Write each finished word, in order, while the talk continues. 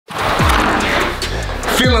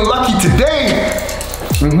feeling lucky today.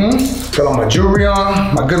 Got all my jewelry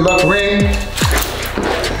on, my good luck ring.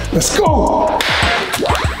 Let's go.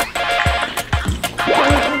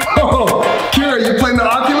 Oh, Kira, you playing the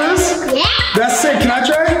Oculus? Yeah. That's sick. Can I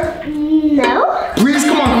try? No. Please,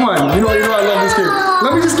 come on. You know I love this game.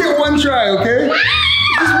 Let me just get one try, okay?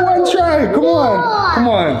 Just one try. Come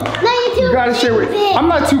on. No, You gotta share with. I'm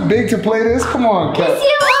not too big to play this. Come on, Kat.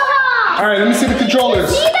 All right, let me see the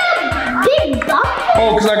controllers. See that big bump?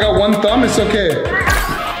 Oh, because I got one thumb, it's okay.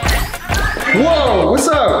 Whoa, what's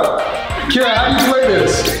up? Kira, how do you play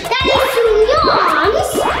this? That is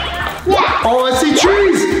yawns. Yeah. Oh, I see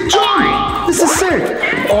trees. Jump! This is sick.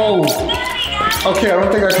 Oh. Okay, I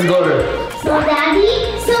don't think I can go there. So daddy.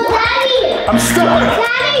 I'm stuck.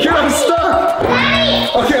 Daddy. Kira, I'm stuck.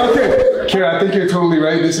 Daddy. Okay. Kira, I think you're totally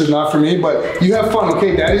right. This is not for me, but you have fun,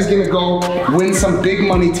 okay? Daddy's gonna go win some big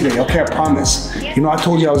money today, okay? I promise. You know, I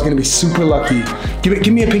told you I was gonna be super lucky.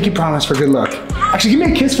 Give me a pinky promise for good luck. Actually, give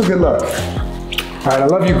me a kiss for good luck. All right, I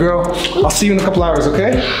love you, girl. I'll see you in a couple hours,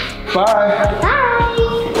 okay? Bye.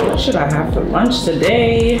 Bye. What should I have for lunch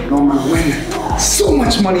today? I'm gonna win so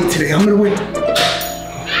much money today. I'm gonna win.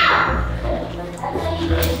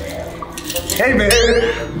 Hey,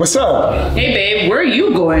 babe. What's up? Hey babe, where are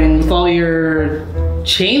you going with all your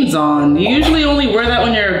chains on? You usually only wear that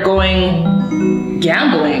when you're going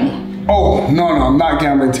gambling. Oh, no, I'm not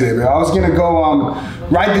gambling today, babe. I was gonna go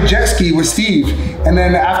ride the jet ski with Steve. And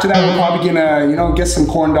then after that, we're probably gonna, get some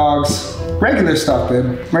corn dogs. Regular stuff,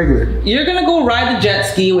 babe. Regular. You're gonna go ride the jet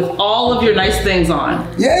ski with all of your nice things on.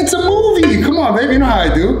 Yeah, it's a movie. Come on, babe. You know how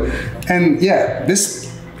I do. And yeah,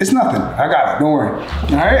 it's nothing. I got it. Don't worry.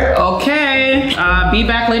 All right? Okay. Be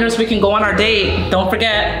back later so we can go on our date. Don't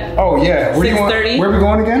forget. Oh, yeah. 6:30. Where are we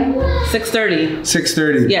going again? 6:30.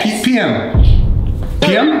 6:30. Yes. PM.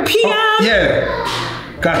 PM? PM? Oh,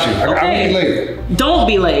 yeah. Got you. I won't be late. Don't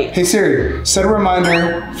be late. Hey, Siri, set a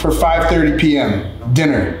reminder for 5:30 PM.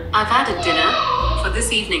 Dinner. I've added dinner for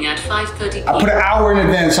this evening at 5:30 p.m. I put an hour in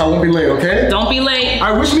advance so I won't be late, okay? Don't be late.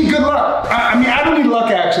 All right, wish me good luck. I mean, I don't need luck,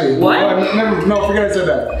 actually. What? No, forget I said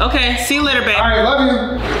that. Okay, see you later, babe. All right, love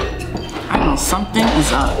you. I know something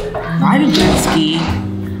is up. Ride a jet ski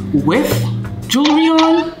with jewelry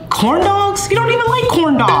on? Corn dogs? You don't even like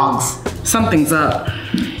corn dogs. Something's up.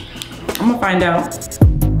 I'm gonna find out.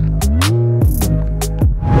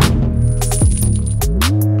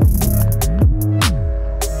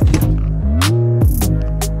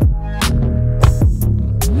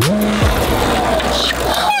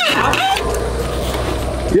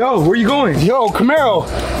 Yo, where you going? Yo, Camaro.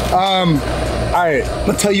 All right, I'm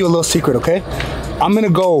gonna tell you a little secret, okay? I'm gonna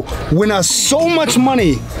go win us so much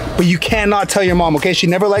money, but you cannot tell your mom, okay? She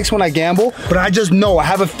never likes when I gamble, but I just know, I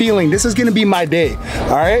have a feeling this is gonna be my day,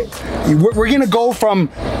 all right? We're gonna go from,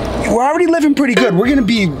 we're already living pretty good. We're gonna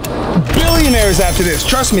be billionaires after this.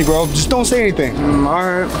 Trust me, bro. Just don't say anything. All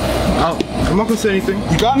right. I'm not gonna say anything.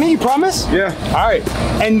 You got me? You promise? Yeah. All right.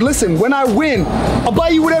 And listen, when I win, I'll buy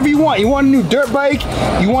you whatever you want. You want a new dirt bike?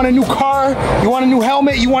 You want a new car? You want a new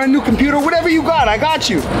helmet? You want a new computer? Whatever you got, I got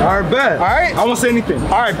you. All right, bet. All right? I won't say anything.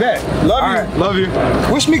 All right, bet. Love you. All right, love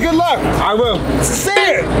you. Wish me good luck. I will.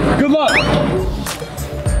 Say it. Good luck.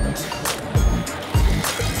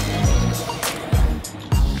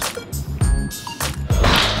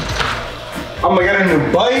 I'm gonna get a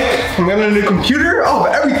new bike. I'm gonna get a new computer. Oh,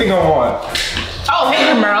 everything I want. Oh,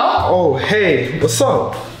 hey, Camaro. Oh, hey, what's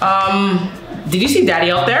up? Did you see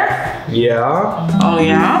Daddy out there? Yeah. Oh,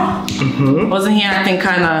 yeah? Wasn't he acting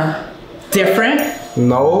kind of different?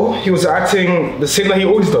 No, he was acting the same that he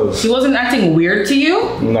always does. He wasn't acting weird to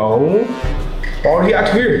you? No. Why would he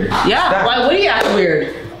act weird? Yeah, why would he act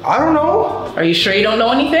weird? I don't know. Are you sure you don't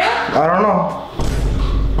know anything? I don't know.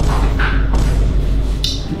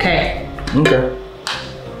 Okay. Okay.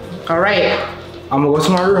 All right. I'm gonna go to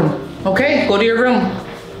my room. Okay, go to your room.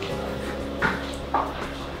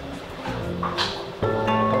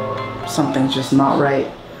 Something's just not right.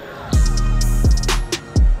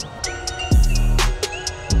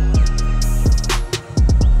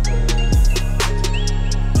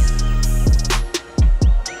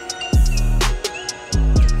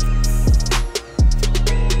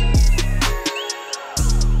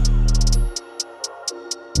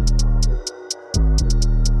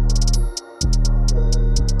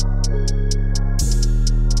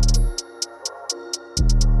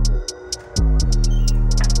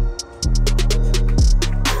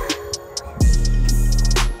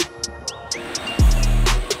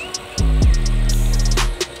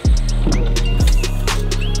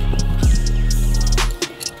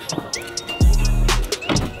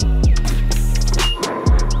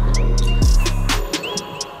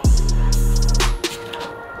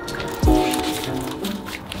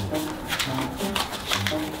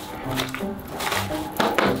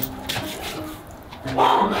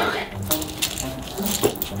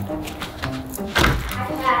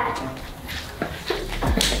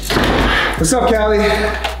 What's up, Callie?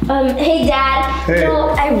 Hey Dad. Hey. So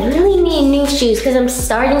I really need new shoes because I'm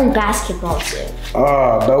starting basketball soon.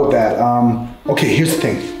 About that. Okay, here's the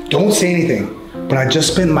thing. Don't say anything. But I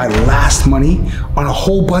just spent my last money on a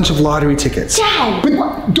whole bunch of lottery tickets. Dad!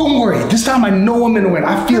 But don't worry, this time I know I'm gonna win.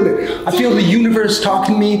 I feel it. I feel the universe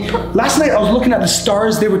talking to me. Last night I was looking at the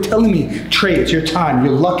stars, they were telling me, Trey, it's your time,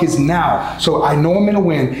 your luck is now. So I know I'm gonna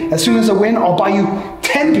win. As soon as I win, I'll buy you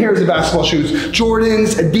 10 pairs of basketball shoes.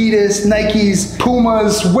 Jordans, Adidas, Nikes,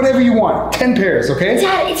 Pumas, whatever you want. 10 pairs, okay?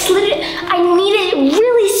 Dad, it's literally, I need it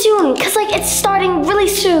really soon because like it's starting really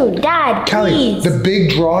soon. Dad, Callie, please. the big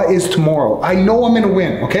draw is tomorrow. I know I'm gonna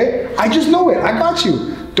win, okay? I just know it, I got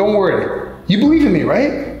you. Don't worry. You believe in me,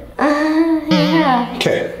 right? Yeah.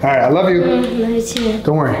 Okay, all right, I love you. Love you too.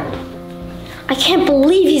 Don't worry. I can't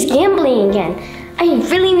believe he's gambling again. I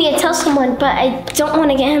really need to tell someone, but I don't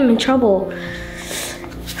want to get him in trouble.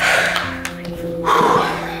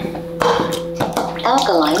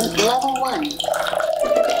 Alkaline level 1.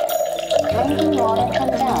 Drinking water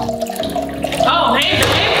comes out. Oh, hey,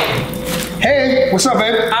 babe. Hey, what's up,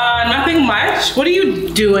 babe? Nothing much. What are you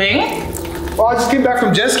doing? Well, I just came back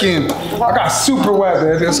from jet skiing. I got super wet,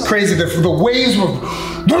 man. It was crazy. The waves were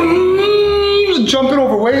jumping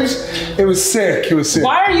over waves. It was sick. It was sick.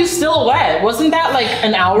 Why are you still wet? Wasn't that like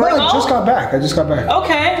an hour No, ago? I just got back. I just got back.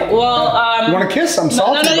 Okay, well, You want a kiss? I'm no,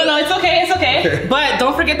 salty. no, it's okay, it's okay. Okay. But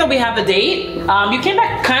don't forget that we have a date. You came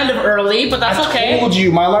back kind of early, but that's okay. I told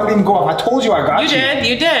you, my alarm didn't go off. I told you I got you.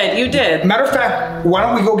 You did. Matter of fact, why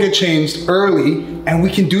don't we go get changed early and we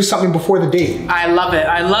can do something before the date? I love it.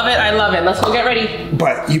 Let's go get ready.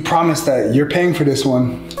 But you promised that you're paying for this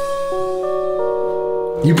one.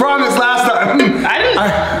 You promised last time. I didn't.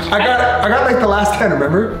 I got like the last 10,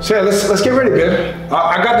 remember? So yeah, let's get ready, babe.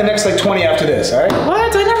 I got the next like 20 after this, all right?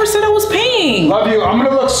 What? I never said I was paying. Love you. I'm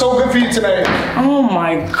gonna look so good for you tonight. Oh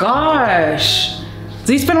my gosh.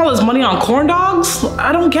 Did he spend all his money on corn dogs?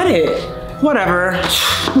 I don't get it. Whatever.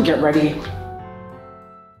 Get ready.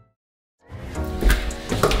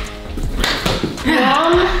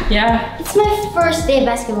 Mom, Yeah. it's my first day of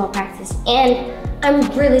basketball practice and I'm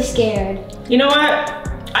really scared. You know what?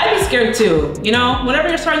 I'd be scared too. You know, whenever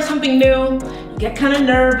you're starting something new, you get kind of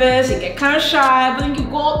nervous, you get kind of shy, but then you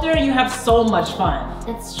go out there and you have so much fun.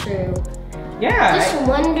 That's true. Yeah. Just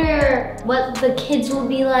wonder what the kids will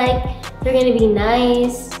be like. They're gonna be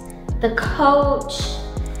nice. The coach.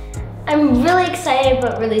 I'm really excited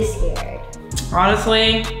but really scared.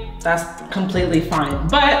 Honestly, that's completely fine.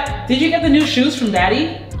 But did you get the new shoes from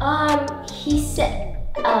Daddy? He said,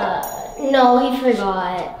 no, he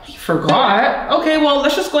forgot. He forgot? Okay, well,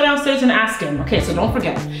 let's just go downstairs and ask him. Okay, so don't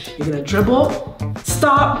forget. You're gonna dribble,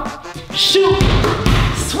 stop, shoot,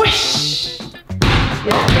 swish.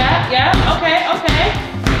 Yeah, okay.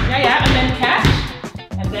 Yeah, and then catch,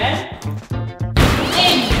 and then,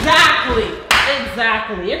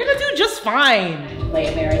 exactly. You're gonna do just fine. Play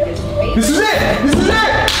America's great. This is it. This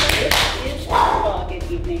is football. Good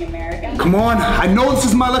evening, America. Come on. I know this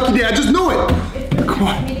is my lucky day. I just know it.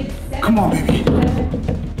 Come on, baby.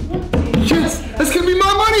 Yes, that's gonna be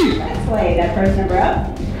my money. Let's play. That first number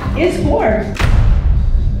up is 4.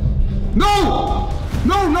 No,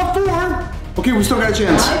 not 4. Okay, we still got a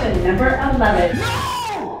chance. The number 11.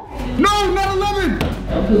 No, not 11.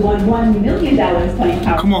 Who won $1 million playing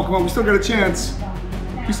power. Come on, we still got a chance.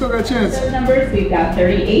 Those numbers, we've got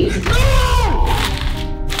 38.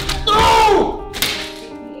 No!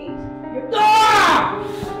 Ah!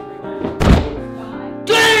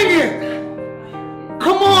 Dang it!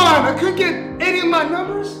 Come on, I couldn't get any of my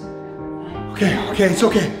numbers. Okay, it's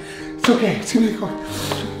okay. It's gonna go.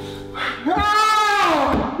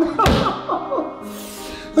 Ah!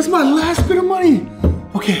 That's my last bit of money.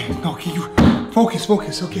 Okay, you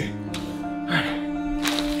focus, okay.